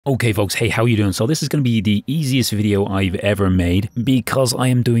Okay folks, hey, how you doing? So this is going to be the easiest video I've ever made because I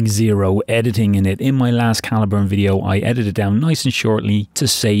am doing zero editing in it. In my last CalIburn video, I edited it down nice and shortly to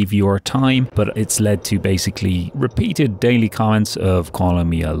save your time, but it's led to basically repeated daily comments of calling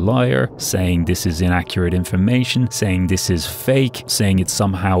me a liar, saying this is inaccurate information, saying this is fake, saying it's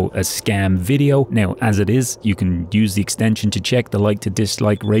somehow a scam video. Now, as it is, you can use the extension to check the like to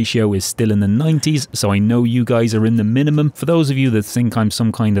dislike ratio is still in the 90s, so I know you guys are in the minimum. For those of you that think I'm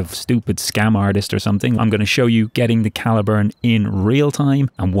some kind of stupid scam artist or something, I'm going to show you getting the CalIburn in real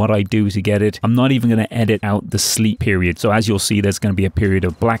time and what I do to get it. I'm not even going to edit out the sleep period. So as you'll see, there's going to be a period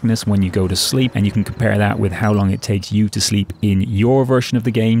of blackness when you go to sleep, and you can compare that with how long it takes you to sleep in your version of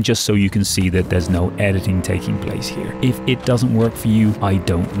the game, just so you can see that there's no editing taking place here. If it doesn't work for you, I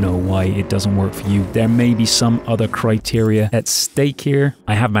don't know why it doesn't work for you. There may be some other criteria at stake here.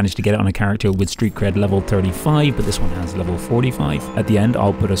 I have managed to get it on a character with street cred level 35, but this one has level 45. At the end,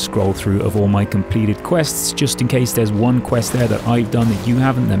 I'll put a scroll through of all my completed quests, just in case there's one quest there that I've done that you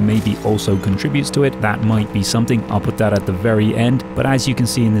haven't that maybe also contributes to it. That might be something. I'll put that at the very end. But as you can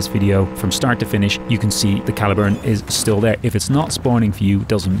see in this video, from start to finish, you can see the CalIburn is still there. If it's not spawning for you,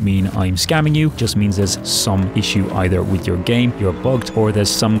 doesn't mean I'm scamming you, just means there's some issue either with your game, you're bugged, or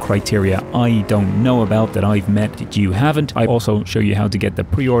there's some criteria I don't know about that I've met that you haven't. I also show you how to get the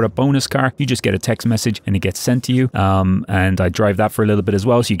pre-order bonus car. You just get a text message and it gets sent to you, and I drive that for a little bit as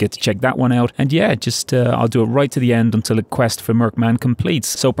well, so you get to check that one out. And yeah, just I'll do it right to the end until a quest for Murkman completes.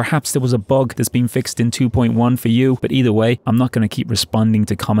 So perhaps there was a bug that's been fixed in 2.1 for you, but either way, I'm not going to keep responding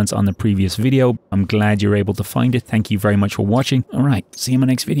to comments on the previous video. I'm glad you're able to find it. Thank you very much for watching. All right, see you in my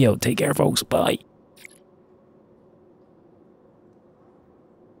next video. Take care, folks. Bye.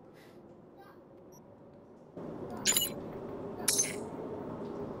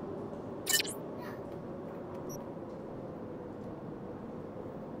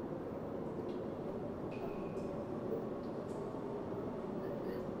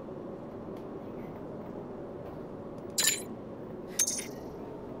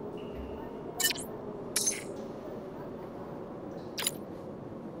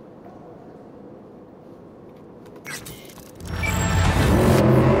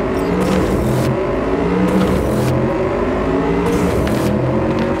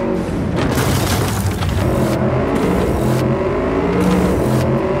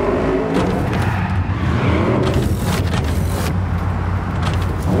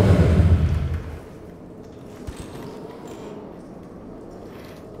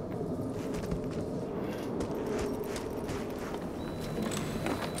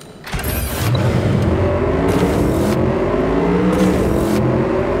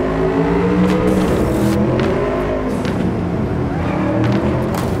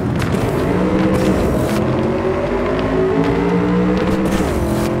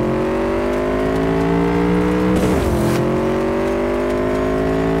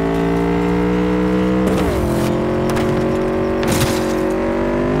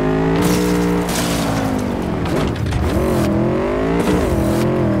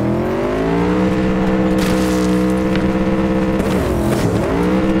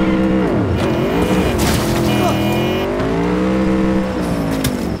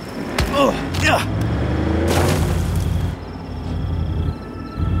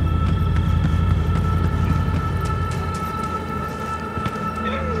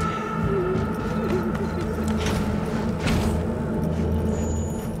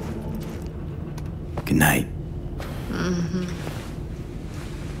 Good night.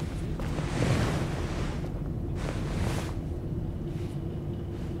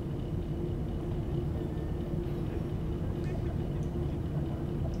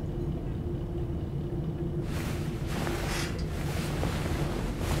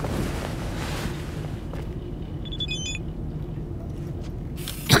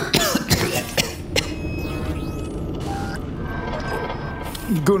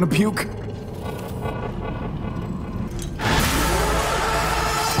 Gonna puke?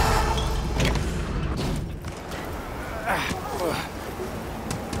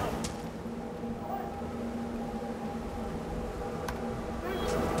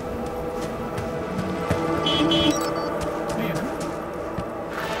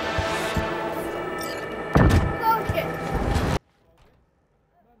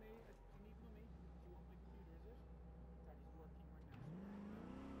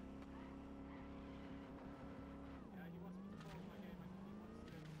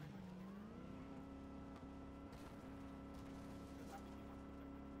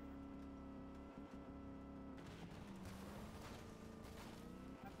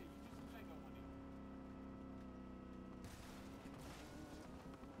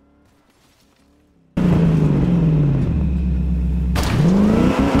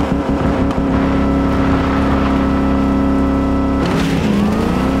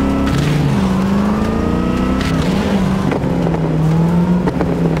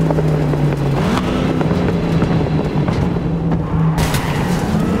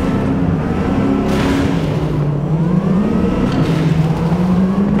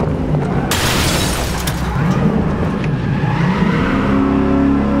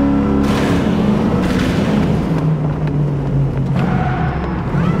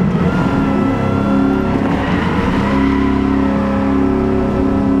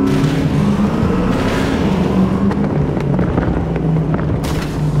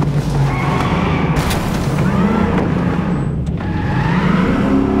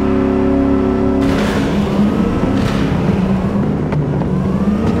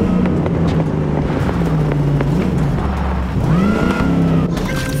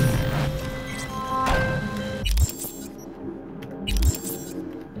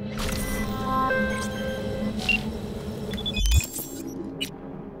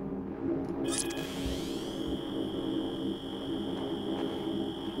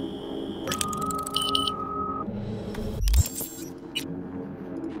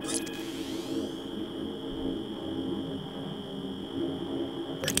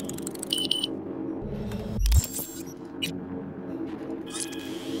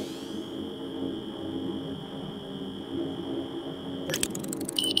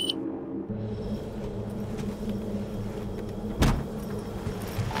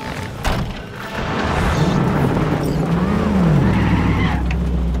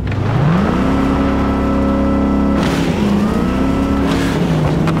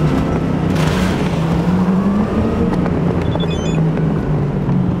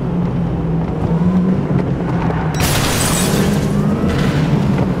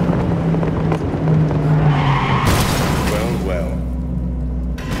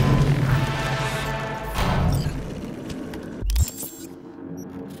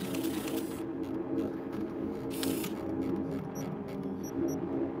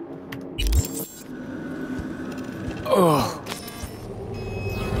 Ugh.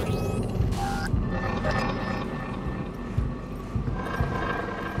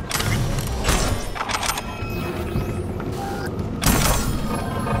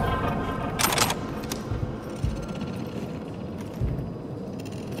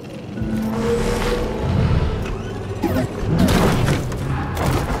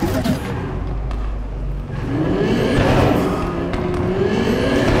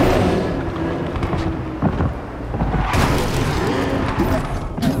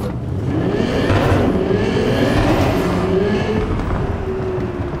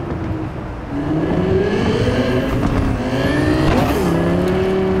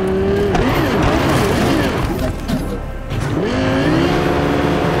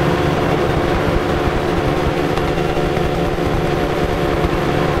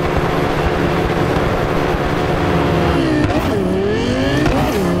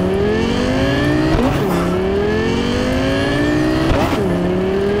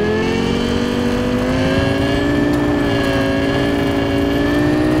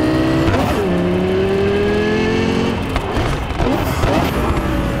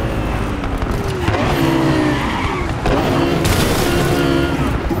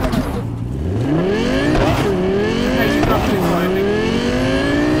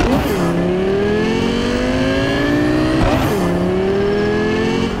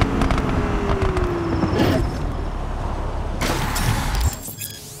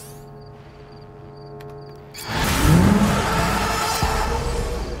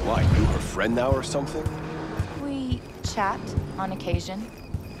 Now or something? We chat on occasion.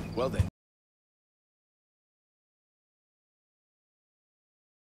 Well then,